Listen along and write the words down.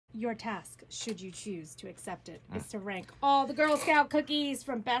your task, should you choose to accept it, is to rank all the Girl Scout cookies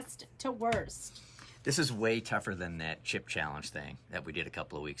from best to worst. This is way tougher than that chip challenge thing that we did a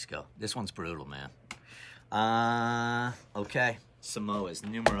couple of weeks ago. This one's brutal, man. Okay. Samoas,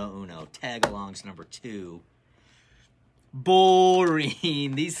 numero uno. Tagalongs, number 2.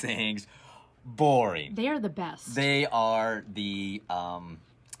 Boring. These things, boring. They are the best. They are the, I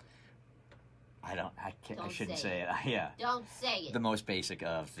shouldn't say it. Yeah. Don't say it. The most basic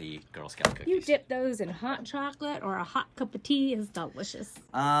of the Girl Scout cookies. You dip those in hot chocolate or a hot cup of tea is delicious.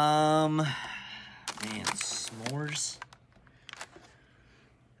 Man, s'mores.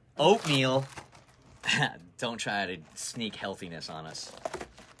 Oatmeal. Don't try to sneak healthiness on us.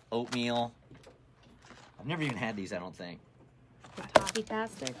 Oatmeal. I've never even had these, I don't think.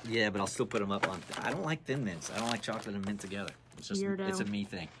 Toffee-tastic? Yeah, but I'll still put them up on... I don't like Thin Mints. I don't like chocolate and mint together. It's just, Weirdo. It's a me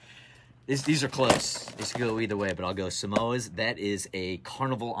thing. These are close. These could go either way, but I'll go Samoas. That is a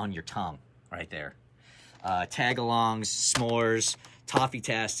carnival on your tongue right there. Tagalongs, s'mores,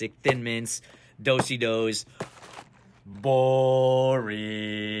 Toffee-tastic, Thin Mints, Do-si-dos. Boring.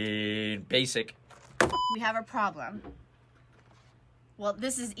 Basic. We have a problem. Well,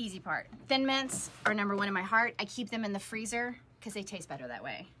 this is the easy part. Thin Mints are number 1 in my heart. I keep them in the freezer because they taste better that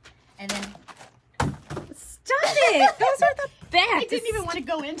way. And then... Stop it! Those are the best! I didn't even want to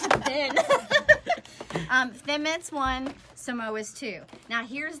go into the bin. Thin Mints 1, Samoas 2. Now,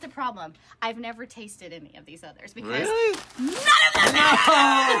 here's the problem. I've never tasted any of these others because Really? none of them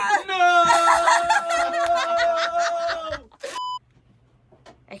No!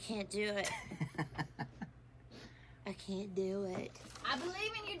 I can't do it. I can't do it. I believe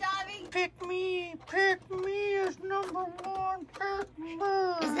in you, Dobby. Pick me as number 1. Pick me.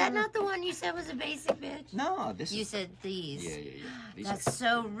 Is that not the one you said was a basic bitch? No, this You is... said these. Yeah. These That's are...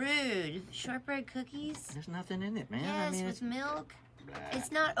 so rude. Shortbread cookies? There's nothing in it, man. Yes, I mean, with milk.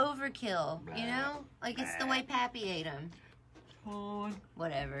 It's not overkill, you know? Like, it's the way Pappy ate them.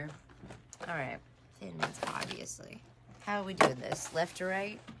 Whatever. All right. Thin Mints, obviously. How are we doing this? Left to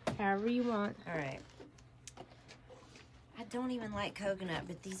right? However you want. All right. I don't even like coconut,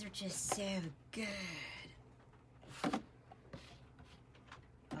 but these are just so good.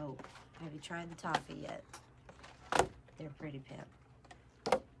 Oh, have you tried the toffee yet? They're pretty pimp.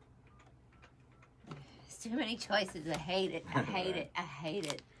 There's too many choices. I hate it. I hate it. I hate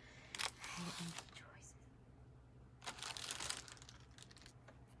it. I hate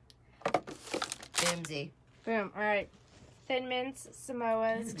choices. Boomsy. Boom. All right. Thin Mints,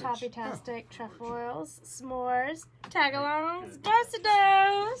 Samoas, Toffee-tastic, Trefoils, s'mores, Tagalongs,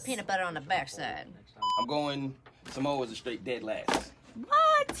 Do-si-dos. Peanut butter on the backside. I'm going Samoas are straight dead last.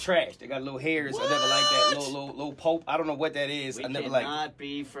 What? Trash. They got little hairs. I never liked that little pulp. I don't know what that is. We I never liked it. cannot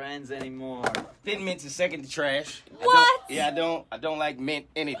be friends anymore. Thin Mints is second to trash. What? I don't like mint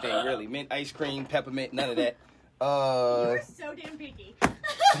anything really. Mint ice cream, peppermint, none of that. You're so damn picky.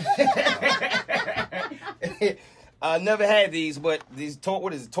 I never had these, but these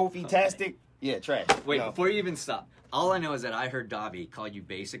what is it? Toffee-tastic? Yeah, trash. Wait, No. before you even stop, all I know is that I heard Dobby call you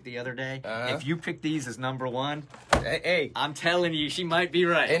basic the other day. If you pick these as number 1, Hey, I'm telling you, she might be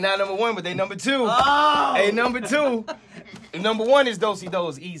right. they not number 1, but they number 2. Oh! Hey, number 2. Number 1 is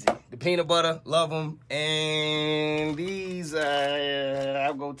Do-si-dos, easy. The peanut butter, love them. And these,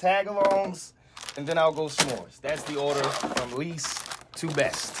 I'll go Tagalongs, and then I'll go s'mores. That's the order from least to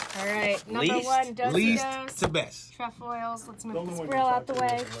best. All right. Number Least 1, least Do-si-dos, to best. Trefoils. Let's move this grill out the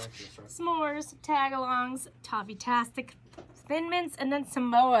way. S'mores, Tagalongs, Toffee-tastic, Thin Mints, and then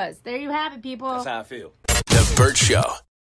Samoas. There you have it, people. That's how I feel. The Bert Show.